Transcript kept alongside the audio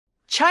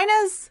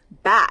China's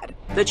bad.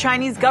 The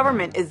Chinese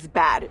government is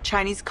bad.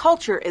 Chinese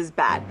culture is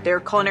bad. Their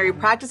culinary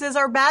practices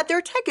are bad.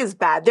 Their tech is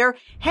bad. Their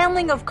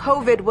handling of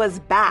COVID was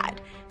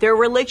bad. Their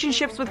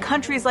relationships with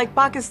countries like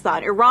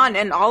Pakistan, Iran,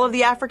 and all of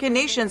the African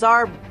nations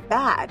are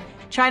bad.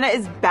 China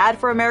is bad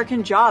for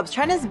American jobs.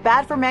 China is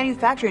bad for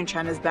manufacturing.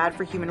 China is bad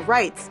for human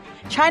rights.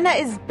 China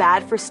is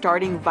bad for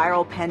starting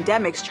viral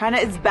pandemics. China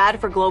is bad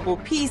for global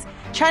peace.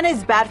 China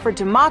is bad for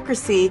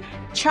democracy.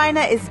 China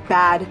is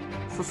bad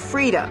for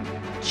freedom.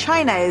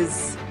 China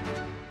is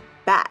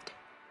bad.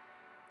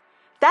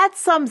 That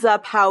sums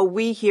up how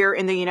we here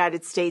in the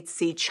United States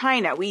see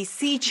China. We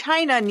see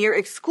China near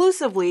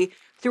exclusively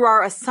through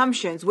our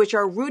assumptions, which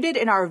are rooted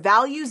in our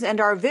values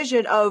and our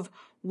vision of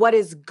what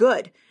is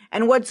good.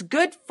 And what's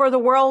good for the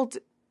world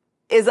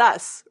is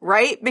us,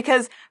 right?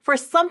 Because for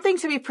something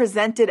to be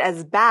presented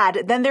as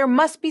bad, then there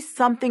must be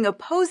something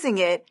opposing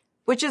it,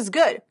 which is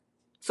good.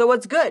 So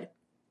what's good?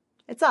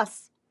 It's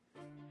us.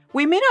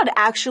 We may not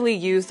actually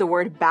use the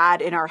word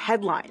bad in our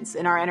headlines,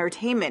 in our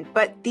entertainment,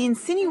 but the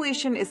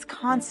insinuation is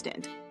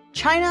constant.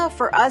 China,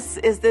 for us,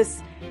 is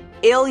this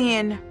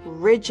alien,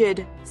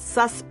 rigid,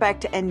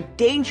 suspect, and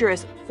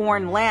dangerous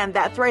foreign land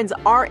that threatens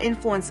our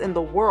influence in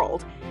the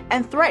world.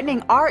 And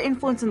threatening our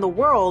influence in the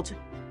world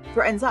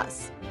threatens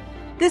us.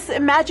 This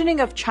imagining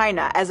of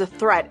China as a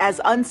threat,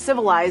 as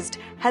uncivilized,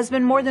 has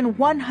been more than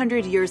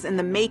 100 years in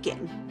the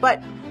making.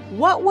 But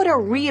what would a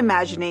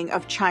reimagining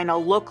of China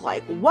look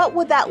like? What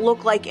would that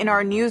look like in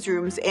our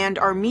newsrooms and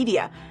our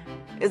media?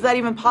 Is that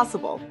even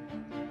possible?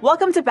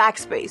 Welcome to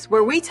Backspace,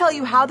 where we tell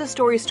you how the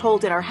story is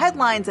told in our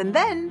headlines, and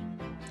then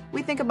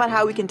we think about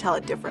how we can tell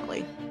it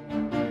differently.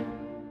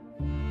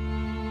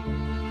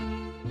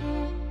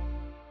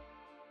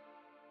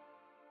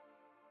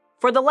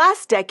 For the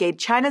last decade,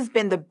 China's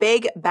been the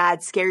big,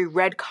 bad, scary,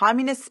 red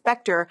communist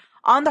specter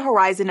on the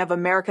horizon of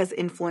America's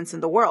influence in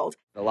the world.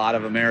 A lot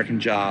of American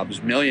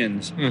jobs,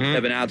 millions,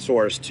 have been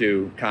outsourced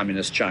to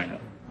communist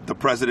China. The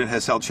president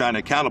has held China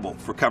accountable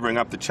for covering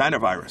up the China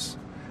virus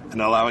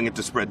and allowing it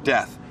to spread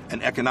death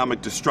and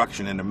economic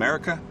destruction in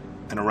America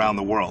and around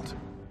the world.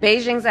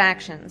 Beijing's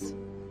actions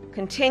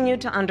continue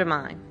to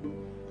undermine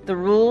the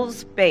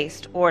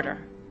rules-based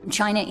order.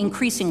 China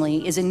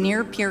increasingly is a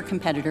near-peer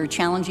competitor,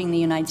 challenging the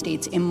United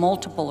States in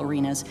multiple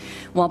arenas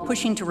while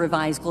pushing to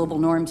revise global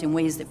norms in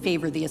ways that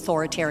favor the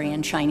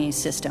authoritarian Chinese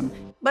system.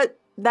 But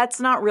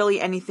that's not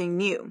really anything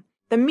new.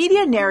 The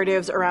media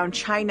narratives around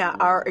China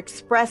are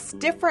expressed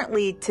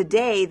differently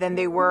today than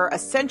they were a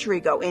century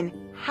ago in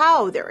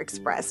how they're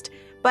expressed,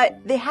 but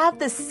they have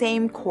the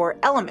same core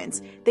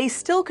elements. They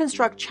still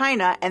construct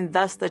China, and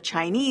thus the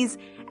Chinese,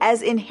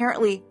 as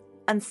inherently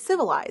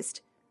uncivilized,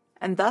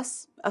 and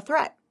thus a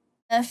threat.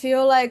 I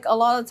feel like a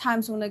lot of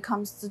times when it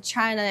comes to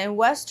China in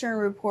Western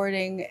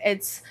reporting,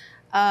 it's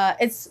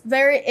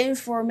very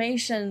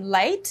information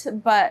light,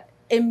 but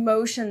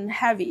emotion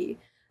heavy.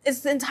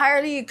 It's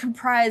entirely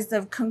comprised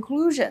of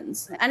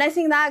conclusions. And I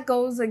think that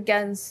goes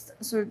against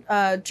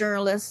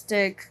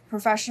journalistic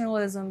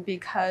professionalism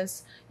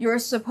because you're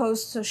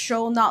supposed to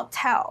show, not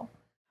tell.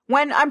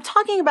 When I'm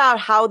talking about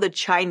how the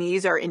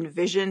Chinese are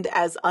envisioned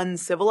as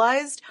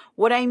uncivilized,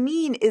 what I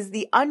mean is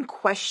the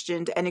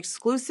unquestioned and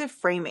exclusive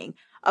framing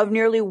of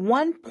nearly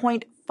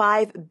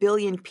 1.5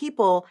 billion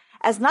people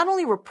as not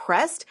only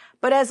repressed,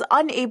 but as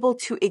unable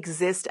to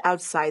exist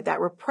outside that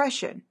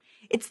repression.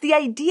 It's the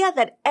idea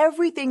that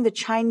everything the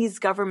Chinese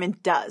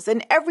government does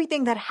and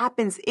everything that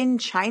happens in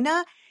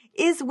China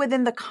is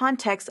within the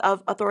context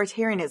of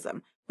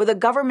authoritarianism, with a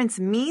government's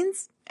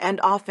means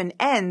and often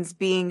ends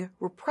being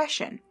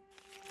repression.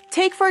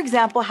 Take, for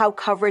example, how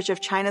coverage of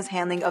China's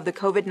handling of the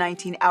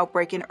COVID-19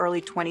 outbreak in early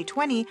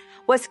 2020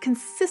 was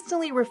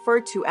consistently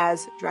referred to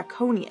as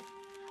draconian.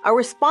 A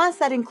response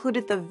that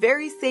included the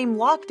very same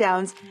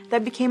lockdowns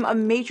that became a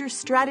major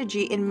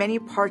strategy in many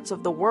parts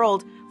of the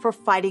world for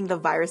fighting the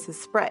virus's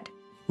spread.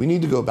 We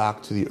need to go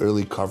back to the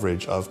early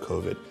coverage of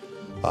COVID.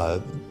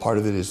 Part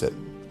of it is that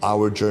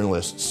our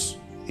journalists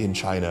in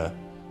China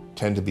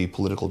tend to be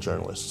political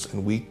journalists,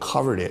 and we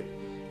covered it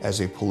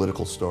as a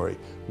political story.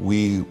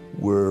 We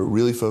were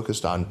really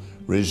focused on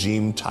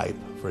regime type,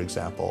 for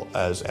example,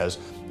 as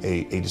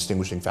a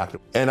distinguishing factor.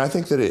 And I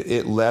think that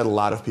it led a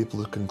lot of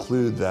people to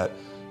conclude that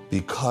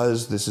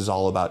because this is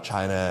all about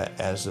China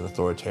as an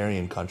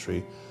authoritarian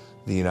country,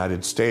 the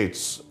United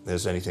States,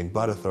 as anything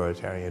but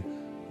authoritarian,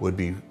 would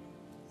be,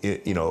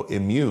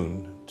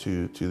 immune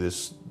to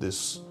this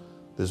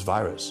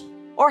virus.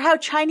 Or how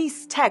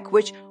Chinese tech,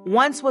 which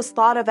once was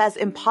thought of as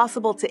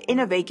impossible to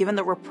innovate given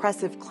the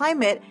repressive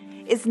climate,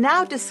 is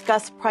now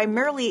discussed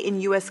primarily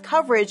in U.S.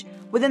 coverage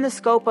within the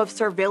scope of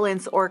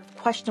surveillance or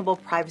questionable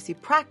privacy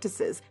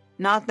practices.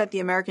 Not that the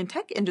American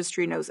tech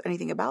industry knows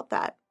anything about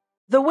that.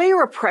 The way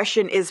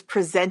repression is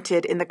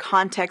presented in the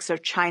context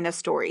of China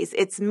stories,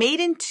 it's made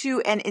into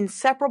an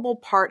inseparable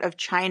part of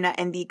China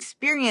and the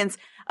experience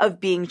of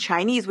being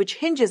Chinese, which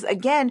hinges,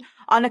 again,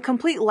 on a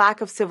complete lack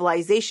of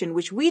civilization,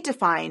 which we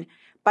define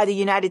by the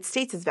United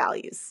States'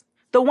 values.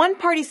 The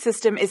one-party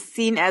system is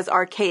seen as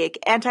archaic,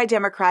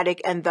 anti-democratic,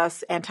 and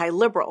thus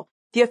anti-liberal.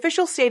 The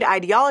official state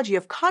ideology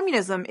of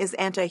communism is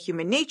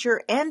anti-human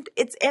nature and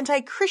it's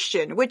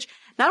anti-Christian, which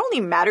not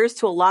only matters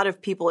to a lot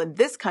of people in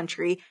this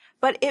country,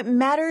 but it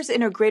matters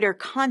in a greater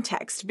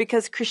context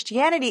because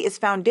Christianity is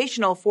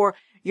foundational for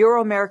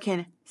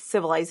Euro-American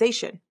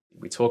civilization.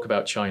 We talk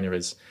about China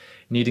as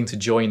needing to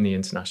join the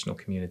international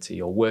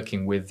community or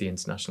working with the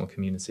international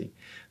community.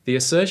 The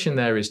assertion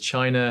there is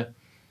China,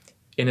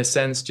 in a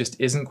sense, just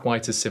isn't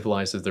quite as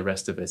civilized as the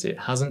rest of us. It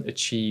hasn't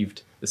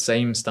achieved the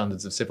same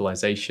standards of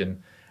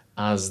civilization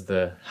as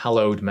the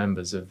hallowed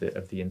members of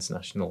the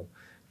international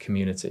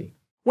community.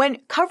 When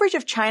coverage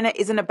of China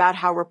isn't about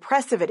how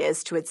repressive it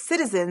is to its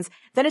citizens,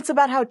 then it's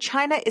about how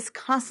China is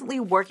constantly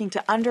working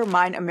to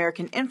undermine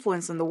American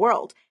influence in the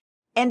world.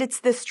 And it's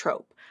this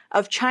trope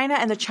of China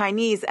and the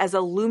Chinese as a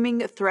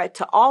looming threat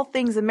to all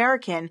things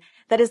American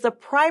that is the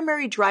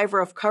primary driver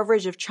of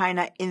coverage of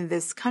China in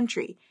this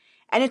country.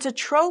 And it's a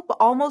trope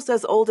almost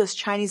as old as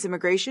Chinese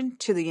immigration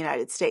to the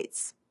United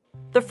States.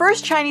 The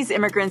first Chinese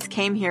immigrants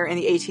came here in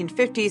the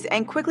 1850s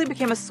and quickly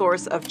became a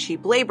source of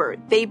cheap labor.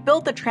 They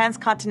built the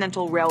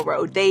Transcontinental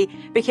Railroad. They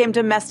became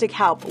domestic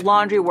help,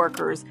 laundry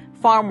workers,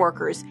 farm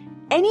workers.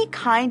 Any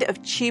kind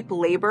of cheap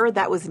labor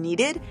that was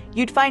needed,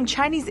 you'd find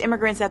Chinese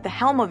immigrants at the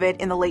helm of it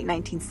in the late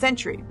 19th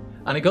century.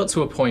 And it got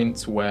to a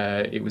point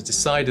where it was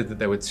decided that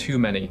there were too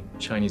many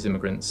Chinese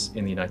immigrants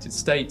in the United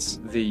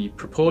States. The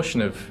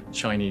proportion of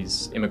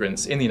Chinese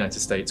immigrants in the United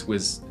States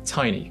was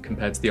tiny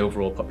compared to the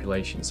overall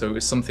population. So it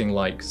was something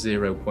like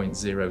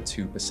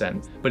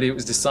 0.02%. But it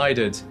was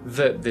decided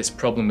that this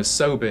problem was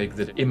so big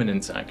that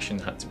imminent action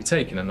had to be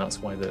taken, and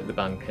that's why the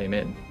ban came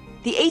in.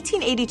 The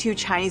 1882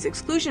 Chinese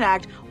Exclusion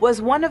Act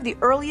was one of the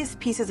earliest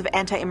pieces of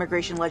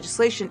anti-immigration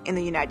legislation in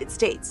the United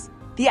States.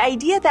 The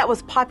idea that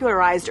was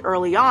popularized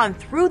early on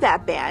through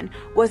that ban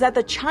was that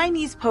the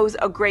Chinese pose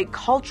a great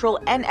cultural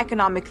and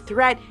economic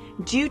threat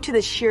due to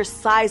the sheer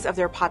size of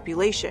their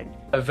population.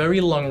 A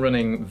very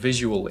long-running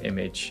visual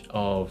image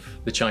of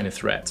the China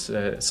threat,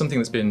 something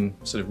that's been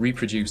sort of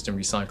reproduced and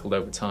recycled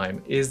over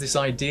time, is this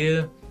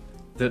idea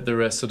that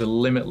there are sort of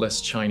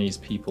limitless Chinese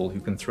people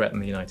who can threaten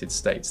the United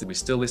States. We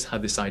still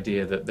had this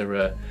idea that there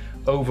are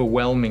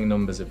overwhelming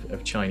numbers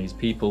of Chinese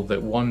people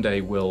that one day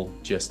will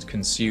just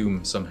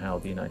consume somehow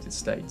the United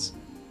States.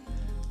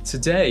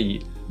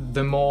 Today,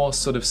 the more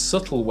sort of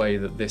subtle way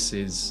that this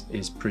is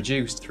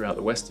produced throughout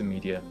the Western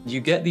media,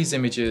 you get these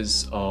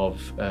images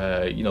of,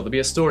 there'll be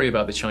a story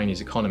about the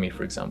Chinese economy,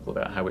 for example,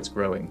 about how it's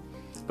growing,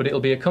 but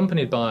it'll be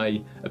accompanied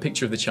by a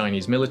picture of the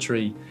Chinese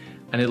military,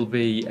 and it'll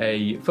be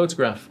a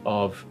photograph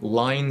of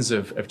lines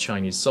of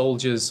Chinese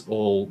soldiers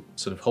all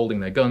sort of holding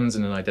their guns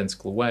in an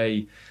identical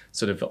way,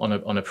 sort of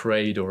on a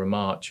parade or a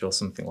march or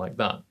something like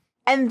that.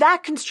 And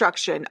that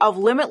construction of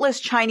limitless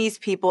Chinese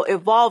people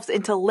evolves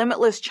into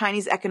limitless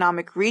Chinese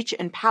economic reach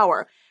and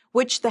power,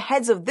 which the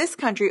heads of this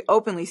country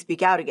openly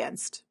speak out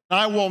against.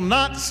 I will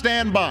not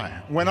stand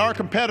by when our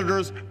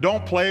competitors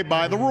don't play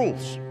by the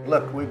rules.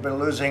 Look, we've been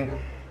losing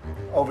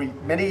over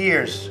many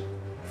years,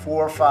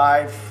 4,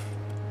 5,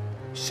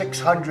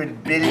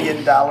 $600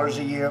 billion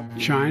a year.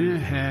 China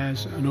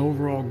has an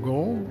overall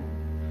goal,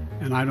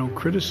 and I don't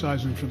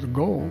criticize them for the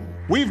goal.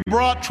 We've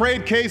brought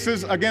trade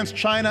cases against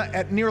China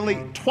at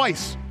nearly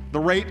twice the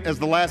rate as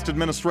the last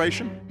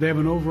administration. They have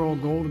an overall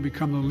goal to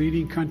become the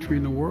leading country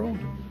in the world,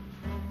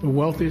 the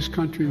wealthiest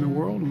country in the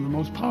world, and the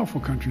most powerful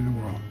country in the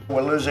world.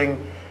 We're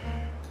losing,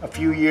 a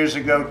few years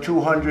ago,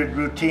 200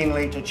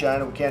 routinely to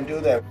China. We can't do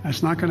that.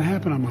 That's not going to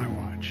happen on my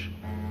watch,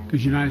 because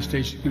the United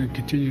States is going to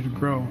continue to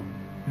grow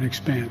and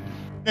expand.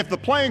 If the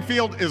playing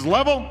field is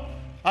level,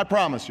 I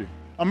promise you,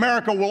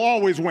 America will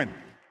always win.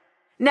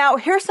 Now,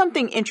 here's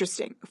something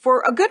interesting.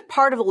 For a good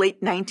part of the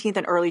late 19th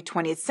and early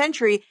 20th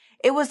century,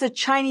 it was the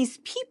Chinese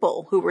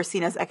people who were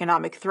seen as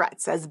economic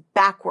threats, as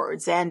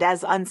backwards, and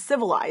as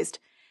uncivilized.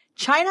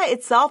 China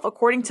itself,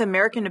 according to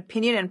American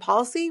opinion and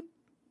policy,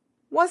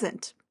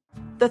 wasn't.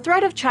 The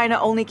threat of China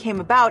only came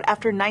about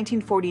after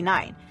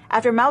 1949,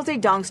 after Mao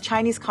Zedong's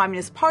Chinese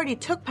Communist Party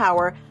took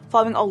power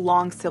following a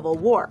long civil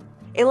war.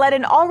 It led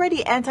an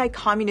already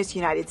anti-communist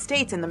United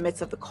States in the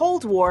midst of the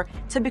Cold War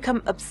to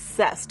become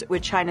obsessed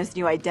with China's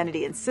new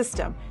identity and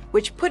system,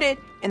 which put it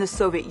in the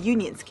Soviet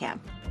Union's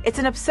camp. It's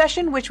an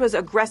obsession which was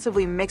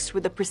aggressively mixed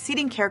with the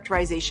preceding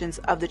characterizations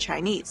of the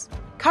Chinese.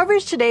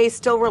 Coverage today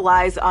still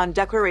relies on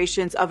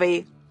declarations of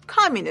a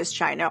communist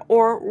China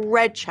or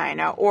red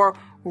China or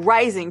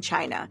rising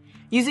China,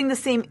 using the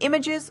same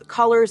images,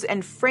 colors,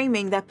 and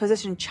framing that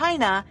position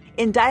China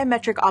in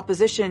diametric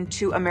opposition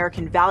to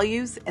American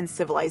values and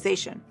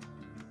civilization.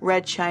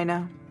 Red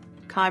China,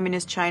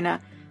 communist China,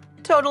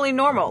 totally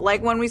normal,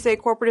 like when we say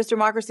corporatist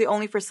democracy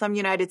only for some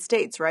United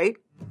States, right?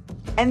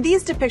 And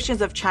these depictions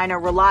of China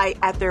rely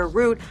at their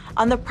root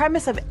on the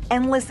premise of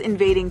endless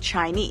invading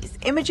Chinese,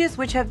 images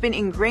which have been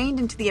ingrained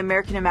into the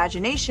American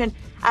imagination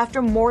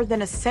after more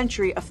than a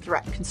century of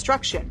threat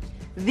construction.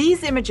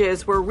 These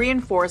images were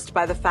reinforced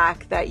by the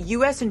fact that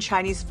U.S. and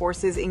Chinese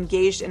forces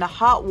engaged in a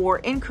hot war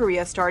in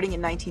Korea starting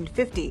in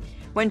 1950,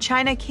 when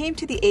China came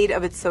to the aid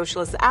of its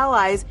socialist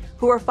allies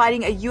who were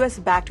fighting a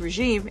U.S.-backed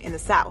regime in the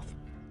South.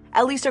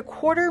 at least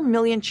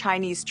 250,000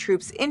 Chinese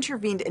troops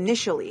intervened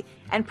initially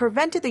and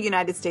prevented the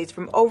United States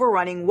from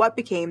overrunning what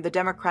became the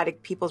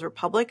Democratic People's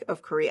Republic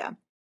of Korea.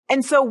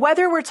 And so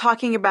whether we're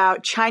talking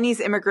about Chinese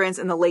immigrants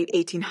in the late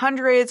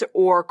 1800s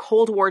or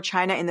Cold War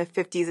China in the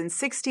 50s and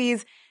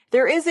 60s,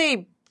 there is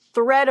a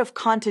thread of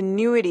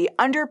continuity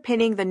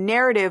underpinning the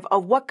narrative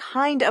of what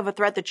kind of a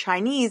threat the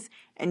Chinese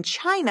and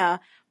China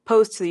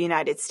posed to the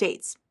United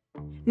States.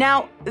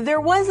 Now,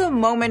 there was a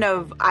moment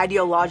of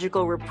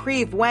ideological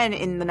reprieve when,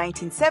 in the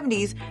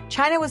 1970s,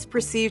 China was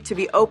perceived to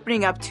be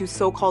opening up to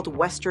so-called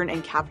Western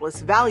and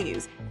capitalist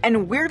values.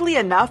 And weirdly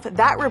enough,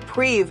 that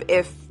reprieve,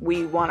 if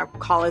we want to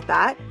call it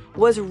that,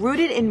 was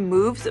rooted in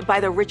moves by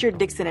the Richard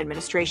Nixon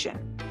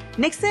administration.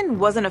 Nixon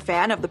wasn't a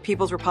fan of the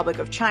People's Republic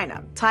of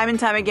China. Time and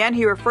time again,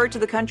 he referred to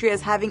the country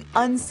as having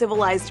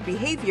uncivilized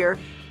behavior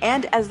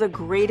and as the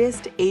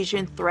greatest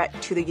Asian threat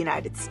to the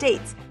United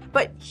States.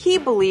 But he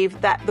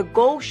believed that the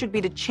goal should be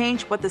to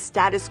change what the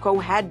status quo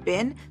had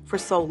been for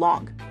so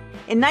long.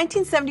 In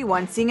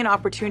 1971, seeing an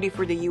opportunity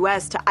for the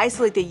U.S. to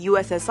isolate the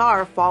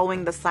USSR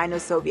following the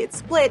Sino-Soviet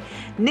split,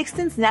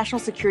 Nixon's national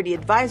security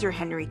advisor,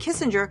 Henry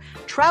Kissinger,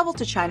 traveled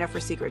to China for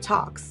secret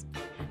talks.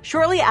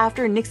 Shortly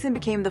after, Nixon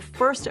became the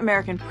first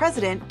American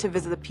president to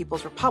visit the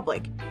People's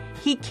Republic.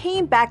 He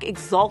came back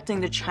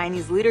exalting the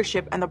Chinese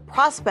leadership and the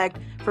prospect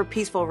for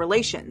peaceful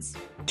relations.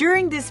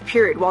 During this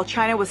period, while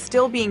China was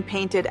still being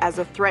painted as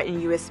a threat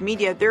in U.S.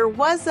 media, there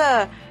was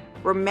a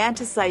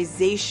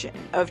romanticization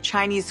of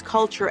Chinese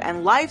culture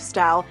and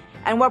lifestyle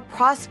and what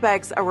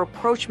prospects a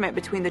rapprochement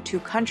between the two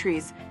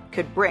countries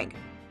could bring.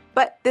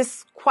 But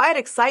this quiet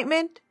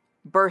excitement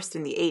burst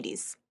in the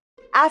 80s.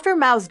 After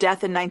Mao's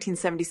death in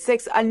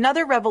 1976,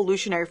 another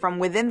revolutionary from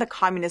within the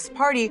Communist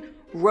Party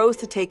rose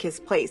to take his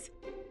place,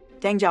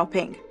 Deng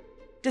Xiaoping.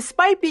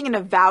 Despite being an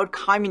avowed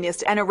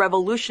communist and a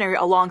revolutionary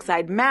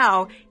alongside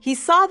Mao, he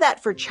saw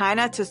that for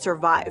China to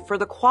survive, for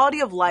the quality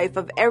of life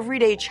of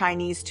everyday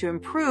Chinese to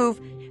improve,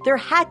 there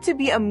had to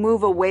be a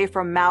move away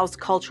from Mao's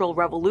Cultural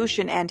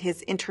Revolution and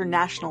his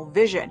international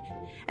vision.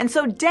 And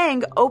so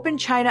Deng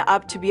opened China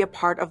up to be a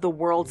part of the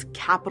world's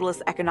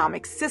capitalist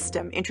economic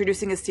system,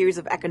 introducing a series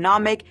of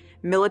economic,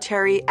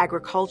 military,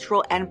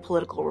 agricultural, and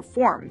political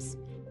reforms.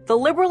 The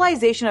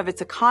liberalization of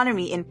its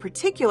economy in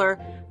particular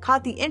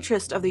caught the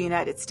interest of the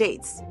United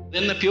States.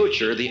 In the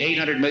future, the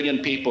 800 million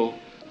people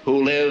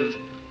who live,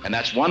 and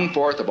that's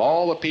 1/4 of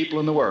all the people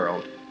in the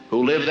world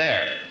who live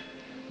there,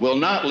 will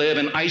not live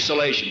in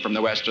isolation from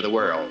the rest of the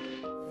world.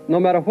 No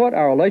matter what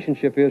our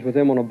relationship is with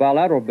them on a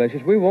bilateral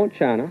basis, we want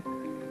China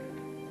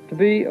to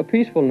be a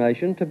peaceful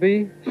nation, to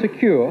be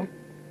secure,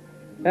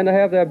 and to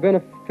have their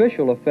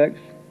beneficial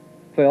effects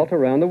felt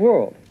around the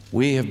world.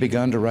 We have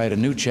begun to write a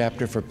new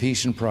chapter for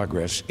peace and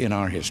progress in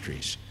our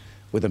histories,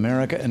 with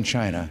America and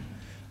China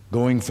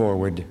going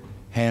forward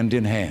hand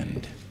in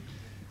hand.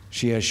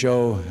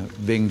 Xiaoshuo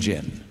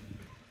Bingjin.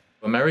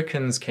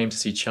 Americans came to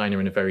see China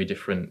in a very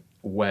different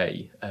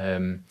way.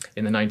 In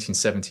the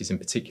 1970s in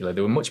particular,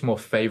 there were much more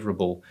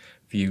favorable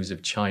views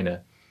of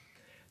China.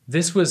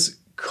 This was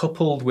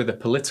coupled with a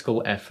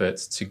political effort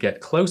to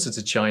get closer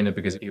to China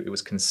because it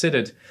was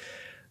considered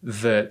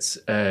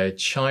that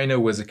China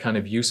was a kind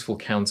of useful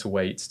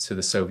counterweight to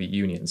the Soviet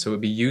Union. So it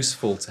would be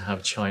useful to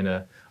have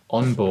China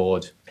on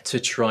board to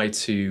try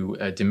to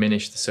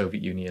diminish the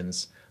Soviet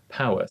Union's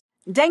power.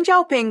 Deng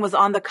Xiaoping was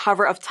on the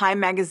cover of Time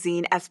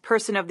magazine as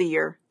Person of the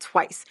Year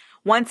twice,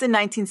 once in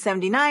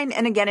 1979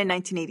 and again in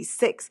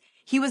 1986.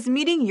 He was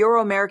meeting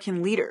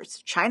Euro-American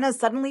leaders. China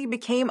suddenly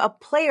became a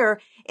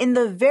player in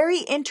the very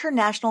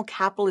international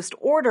capitalist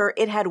order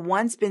it had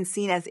once been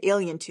seen as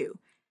alien to,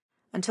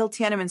 until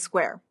Tiananmen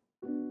Square.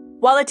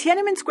 While the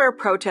Tiananmen Square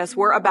protests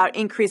were about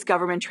increased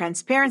government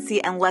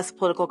transparency and less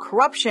political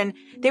corruption,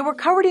 they were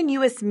covered in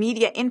U.S.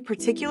 media in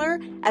particular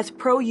as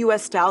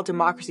pro-U.S. style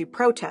democracy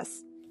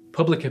protests.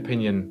 Public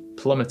opinion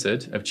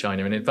plummeted of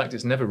China, and in fact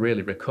it's never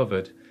really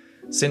recovered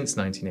since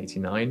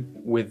 1989,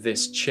 with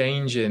this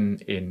change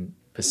in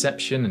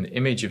perception and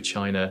image of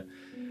China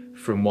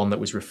from one that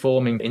was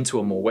reforming into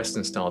a more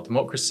Western-style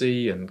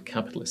democracy and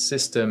capitalist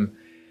system.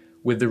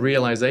 With the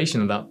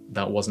realization that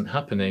that wasn't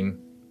happening,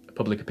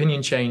 public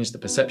opinion changed, the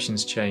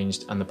perceptions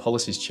changed, and the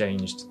policies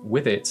changed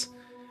with it.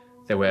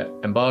 There were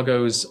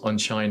embargoes on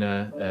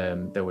China,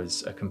 there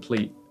was a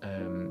complete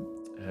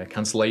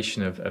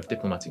cancellation of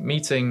diplomatic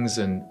meetings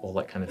and all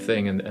that kind of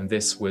thing, and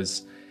this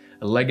was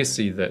a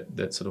legacy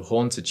that sort of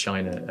haunted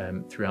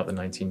China throughout the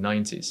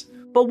 1990s.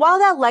 But while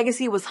that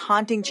legacy was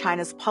haunting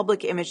China's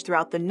public image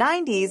throughout the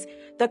 90s,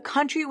 the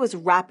country was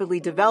rapidly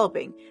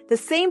developing. The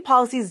same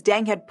policies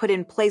Deng had put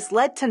in place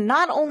led to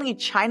not only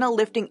China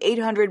lifting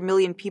 800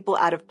 million people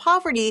out of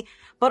poverty,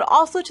 but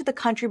also to the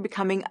country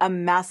becoming a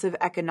massive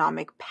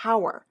economic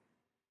power.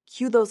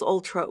 Cue those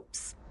old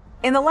tropes.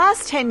 In the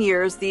last 10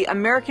 years, the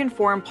American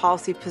foreign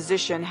policy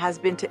position has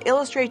been to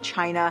illustrate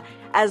China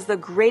as the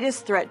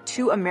greatest threat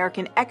to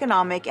American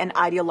economic and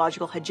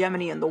ideological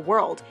hegemony in the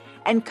world,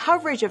 and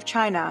coverage of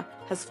China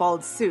has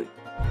followed suit.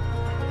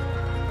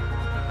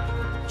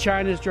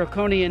 China's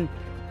draconian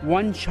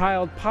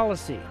one-child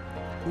policy.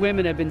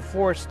 Women have been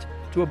forced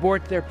to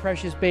abort their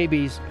precious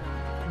babies,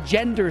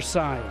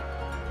 gendercide.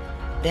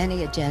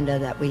 Any agenda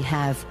that we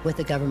have with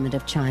the government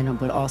of China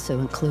would also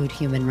include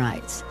human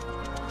rights.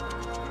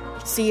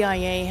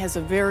 CIA has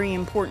a very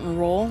important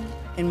role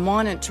in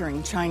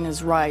monitoring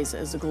China's rise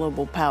as a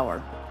global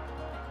power.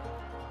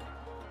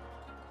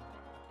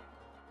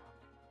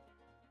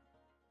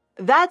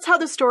 That's how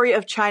the story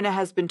of China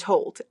has been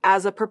told,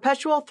 as a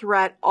perpetual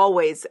threat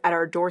always at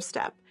our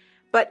doorstep.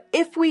 But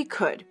if we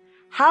could,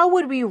 how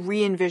would we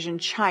re-envision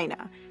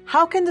China?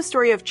 How can the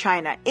story of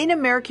China, in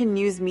American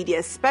news media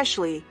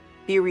especially,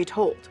 be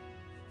retold?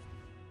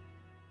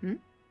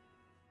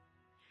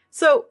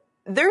 So,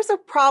 there's a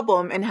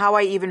problem in how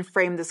I even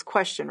frame this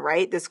question,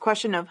 right? This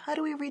question of how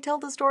do we retell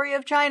the story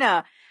of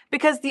China?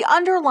 Because the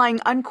underlying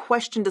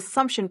unquestioned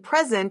assumption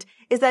present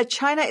is that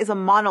China is a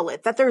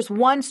monolith, that there's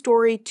one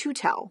story to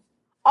tell.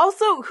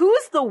 Also, who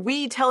is the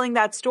we telling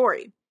that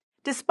story?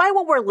 Despite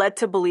what we're led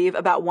to believe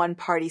about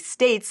one-party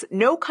states,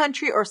 no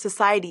country or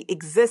society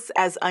exists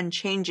as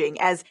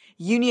unchanging, as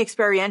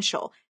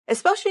uni-experiential,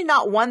 especially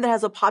not one that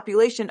has a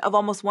population of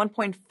almost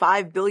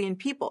 1.5 billion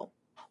people.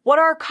 What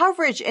our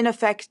coverage in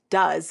effect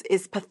does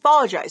is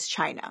pathologize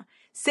China,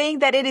 saying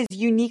that it is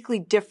uniquely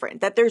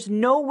different, that there's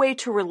no way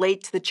to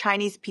relate to the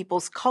Chinese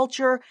people's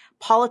culture,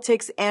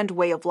 politics, and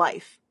way of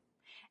life.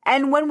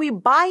 And when we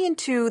buy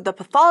into the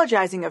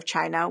pathologizing of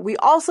China, we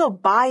also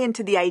buy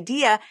into the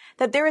idea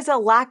that there is a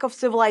lack of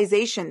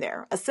civilization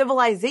there, a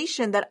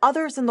civilization that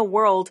others in the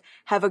world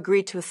have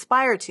agreed to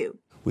aspire to.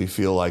 We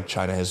feel like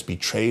China has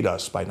betrayed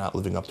us by not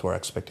living up to our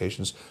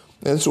expectations.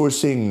 And so we're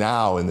seeing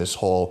now in this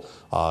whole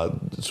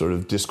sort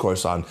of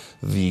discourse on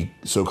the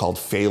so-called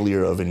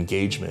failure of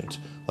engagement.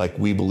 Like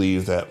we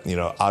believe that,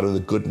 out of the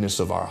goodness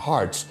of our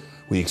hearts,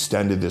 we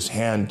extended this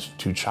hand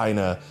to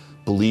China,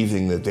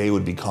 believing that they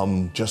would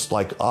become just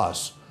like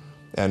us.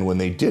 And when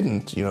they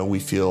didn't, we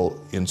feel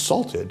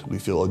insulted, we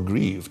feel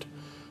aggrieved.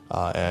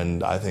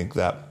 And I think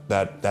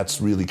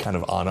that's really kind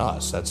of on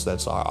us.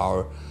 That's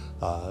our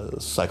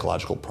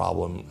psychological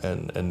problem.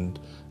 And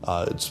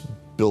it's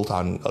built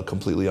on a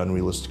completely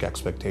unrealistic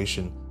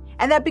expectation.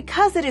 And that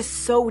because it is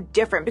so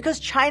different, because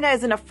China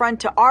is an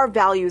affront to our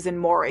values and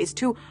mores,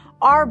 to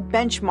our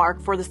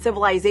benchmark for the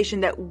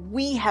civilization that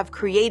we have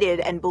created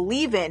and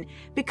believe in,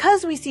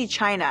 because we see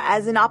China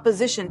as in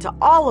opposition to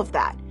all of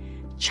that,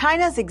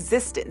 China's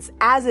existence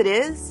as it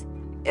is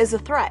a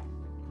threat.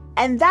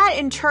 And that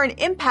in turn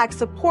impacts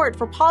support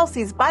for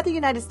policies by the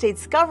United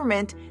States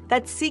government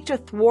that seek to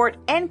thwart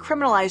and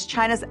criminalize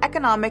China's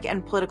economic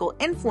and political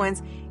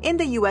influence in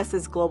the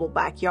US's global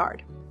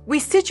backyard. We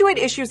situate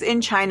issues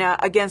in China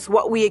against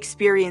what we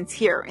experience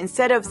here,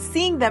 instead of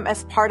seeing them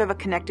as part of a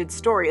connected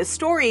story, a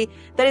story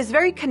that is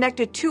very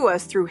connected to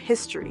us through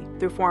history,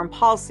 through foreign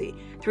policy,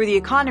 through the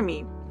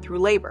economy, through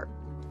labor.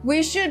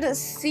 We should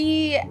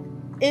see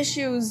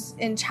issues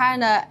in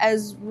China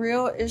as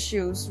real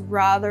issues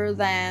rather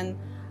than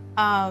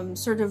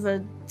sort of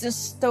a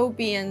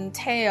dystopian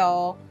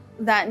tale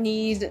that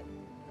need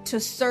to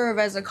serve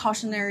as a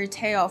cautionary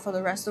tale for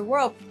the rest of the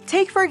world.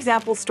 Take, for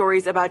example,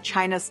 stories about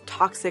China's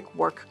toxic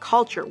work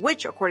culture,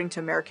 which, according to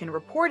American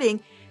reporting,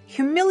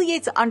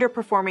 humiliates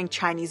underperforming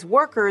Chinese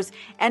workers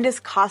and is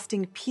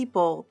costing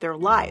people their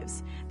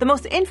lives. The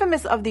most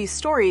infamous of these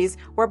stories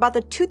were about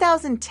the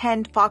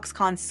 2010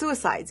 Foxconn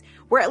suicides,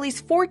 where at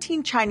least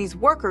 14 Chinese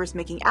workers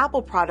making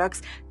Apple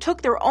products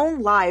took their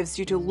own lives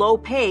due to low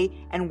pay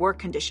and work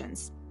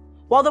conditions.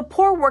 While the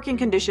poor working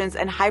conditions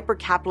and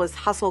hyper-capitalist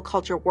hustle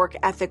culture work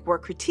ethic were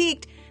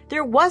critiqued,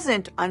 there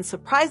wasn't,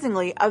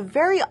 unsurprisingly, a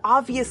very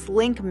obvious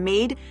link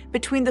made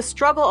between the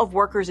struggle of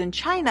workers in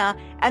China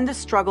and the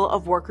struggle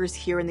of workers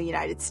here in the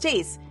United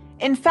States.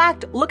 In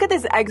fact, look at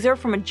this excerpt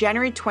from a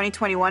January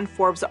 2021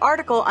 Forbes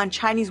article on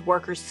Chinese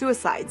workers'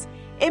 suicides.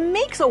 It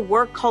makes a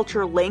work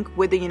culture link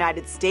with the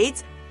United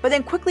States, but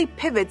then quickly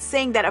pivots,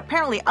 saying that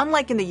apparently,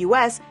 unlike in the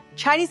US,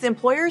 Chinese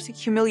employers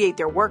humiliate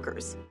their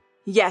workers.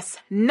 Yes,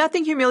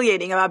 nothing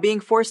humiliating about being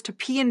forced to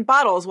pee in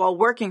bottles while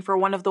working for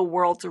one of the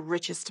world's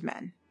richest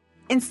men.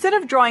 Instead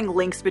of drawing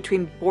links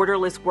between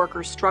borderless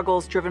workers'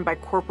 struggles driven by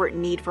corporate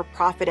need for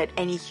profit at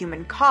any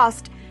human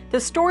cost, the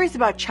stories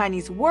about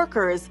Chinese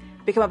workers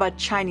become about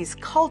Chinese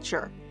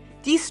culture.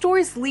 These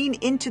stories lean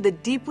into the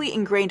deeply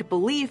ingrained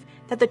belief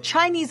that the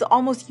Chinese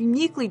almost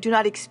uniquely do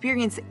not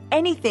experience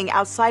anything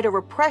outside of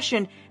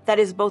repression that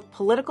is both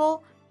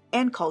political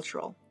and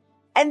cultural.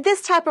 And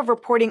this type of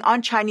reporting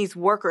on Chinese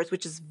workers,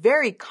 which is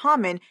very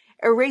common,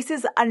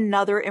 erases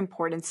another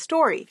important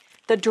story: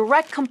 the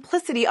direct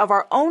complicity of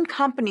our own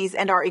companies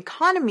and our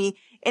economy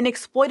in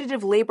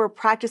exploitative labor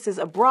practices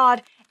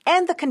abroad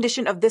and the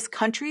condition of this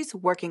country's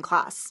working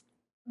class.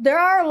 There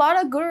are a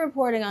lot of good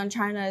reporting on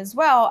China as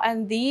well,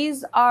 and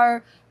these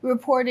are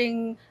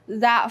reporting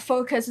that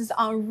focuses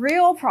on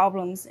real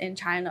problems in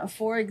China.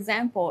 For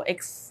example,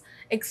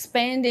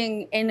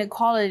 expanding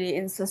inequality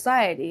in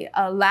society,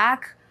 a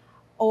lack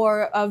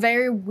or a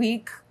very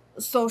weak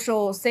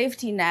social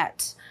safety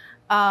net,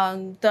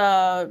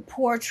 the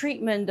poor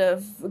treatment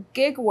of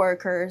gig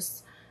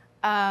workers.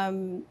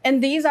 And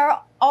these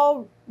are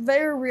all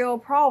very real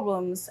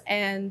problems.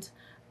 And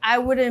I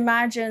would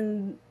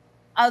imagine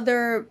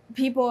other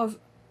people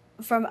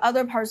from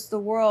other parts of the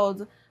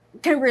world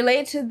can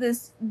relate to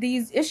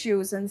these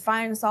issues and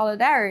find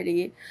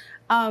solidarity.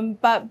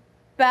 But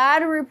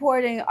bad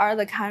reporting are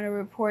the kind of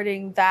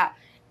reporting that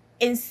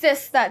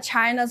insists that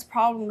China's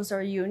problems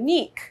are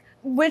unique,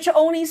 which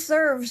only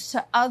serves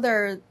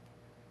to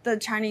the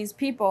Chinese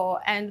people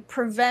and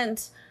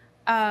prevent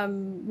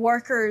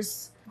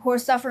workers who are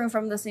suffering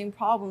from the same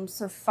problems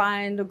to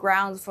find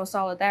grounds for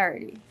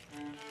solidarity.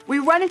 We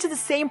run into the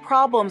same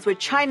problems with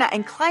China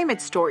and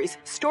climate stories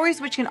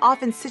which can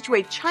often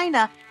situate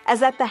China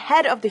as at the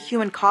head of the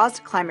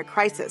human-caused climate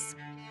crisis.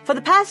 For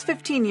the past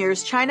 15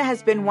 years, China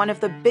has been one of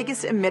the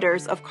biggest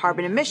emitters of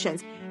carbon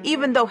emissions,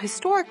 even though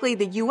historically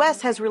the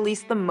US has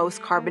released the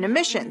most carbon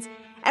emissions.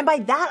 And by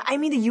that, I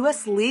mean the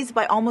US leads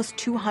by almost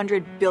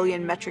 200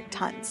 billion metric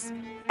tons.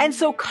 And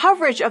so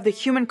coverage of the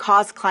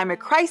human-caused climate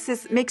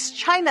crisis makes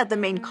China the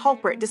main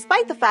culprit,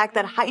 despite the fact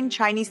that heightened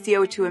Chinese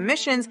CO2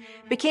 emissions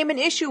became an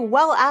issue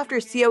well after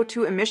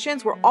CO2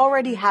 emissions were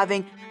already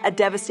having a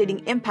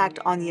devastating impact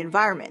on the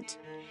environment.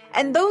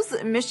 And those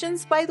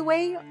emissions, by the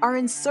way, are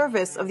in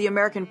service of the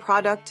American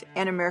product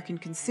and American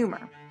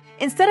consumer.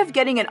 Instead of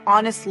getting an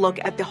honest look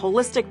at the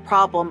holistic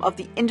problem of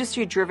the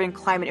industry-driven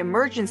climate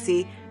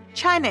emergency,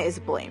 China is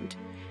blamed.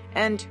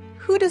 And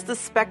who does the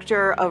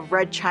specter of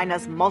Red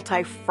China's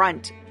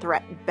multi-front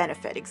threat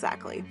benefit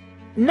exactly?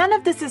 None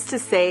of this is to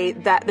say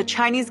that the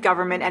Chinese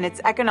government and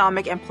its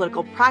economic and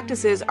political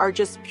practices are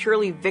just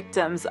purely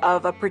victims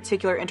of a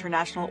particular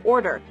international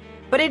order.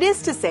 But it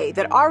is to say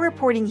that our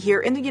reporting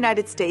here in the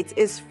United States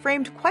is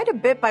framed quite a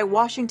bit by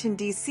Washington,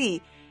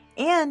 D.C.,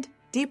 and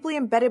deeply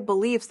embedded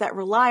beliefs that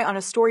rely on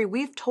a story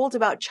we've told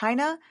about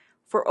China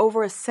for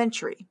over a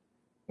century.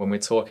 When we're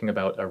talking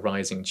about a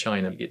rising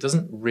China, it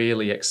doesn't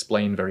really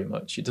explain very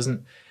much. It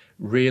doesn't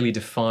really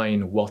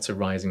define what a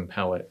rising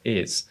power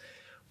is.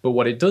 But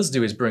what it does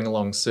do is bring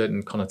along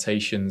certain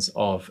connotations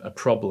of a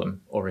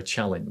problem or a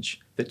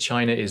challenge, that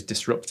China is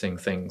disrupting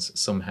things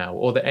somehow,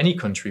 or that any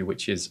country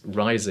which is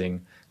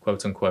rising,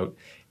 quote unquote,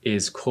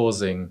 is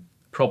causing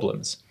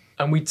problems.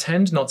 And we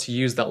tend not to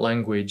use that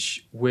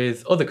language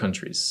with other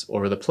countries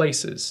or other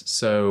places.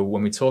 So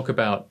when we talk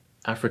about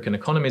African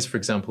economies, for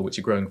example, which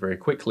are growing very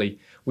quickly,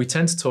 we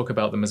tend to talk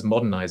about them as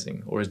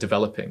modernizing or as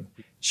developing.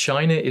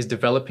 China is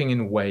developing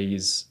in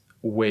ways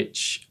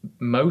which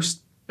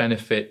most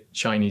benefit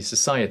Chinese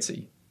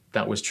society.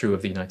 That was true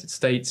of the United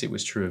States, it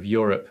was true of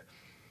Europe.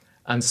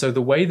 And so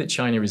the way that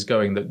China is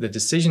going, the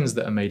decisions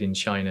that are made in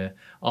China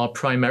are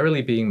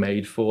primarily being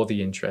made for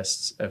the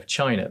interests of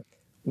China,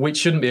 which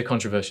shouldn't be a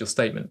controversial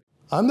statement.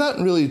 I'm not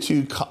really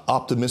too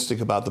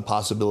optimistic about the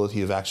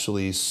possibility of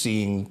actually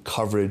seeing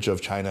coverage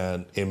of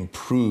China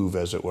improve,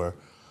 as it were.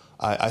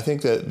 I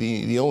think that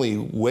the only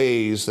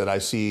ways that I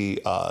see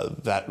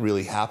that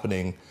really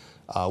happening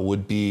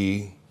would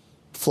be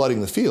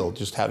flooding the field,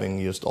 just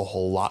having a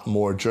whole lot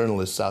more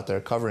journalists out there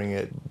covering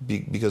it,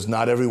 because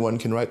not everyone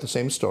can write the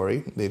same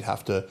story. They'd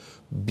have to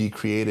be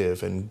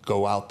creative and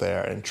go out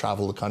there and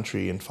travel the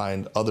country and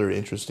find other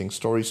interesting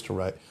stories to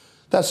write.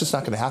 That's just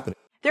not going to happen.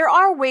 There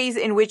are ways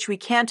in which we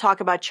can talk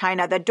about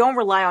China that don't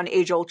rely on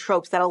age-old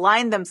tropes that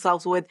align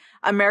themselves with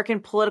American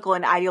political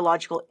and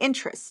ideological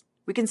interests.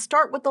 We can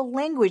start with the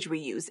language we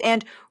use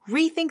and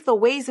rethink the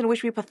ways in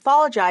which we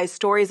pathologize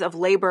stories of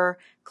labor,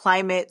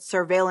 climate,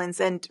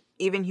 surveillance, and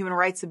even human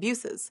rights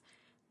abuses.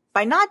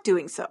 By not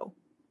doing so,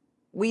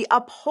 we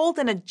uphold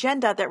an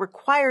agenda that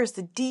requires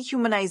the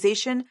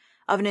dehumanization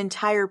of an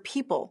entire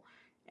people.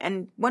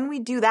 And when we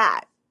do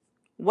that,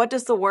 what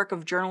does the work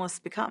of journalists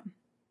become?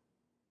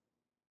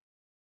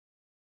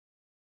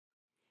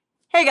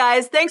 Hey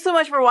guys, thanks so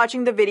much for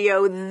watching the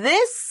video.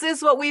 This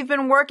is what we've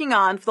been working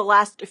on for the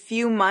last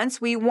few months.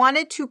 We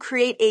wanted to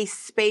create a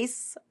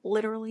space,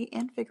 literally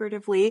and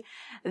figuratively,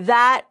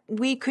 that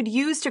we could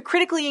use to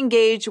critically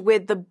engage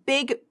with the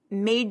big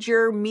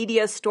major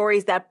media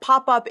stories that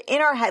pop up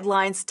in our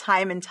headlines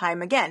time and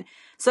time again.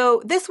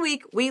 So this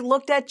week we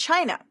looked at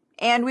China,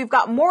 and we've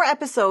got more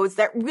episodes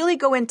that really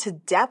go into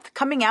depth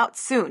coming out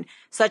soon,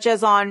 such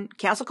as on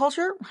cancel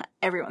culture,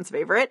 everyone's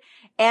favorite,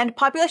 and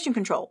population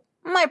control,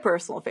 my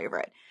personal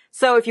favorite.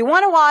 So if you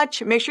want to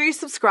watch, make sure you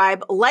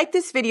subscribe, like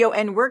this video,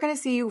 and we're going to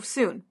see you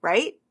soon,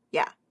 right?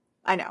 Yeah,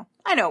 I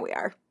know we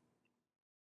are.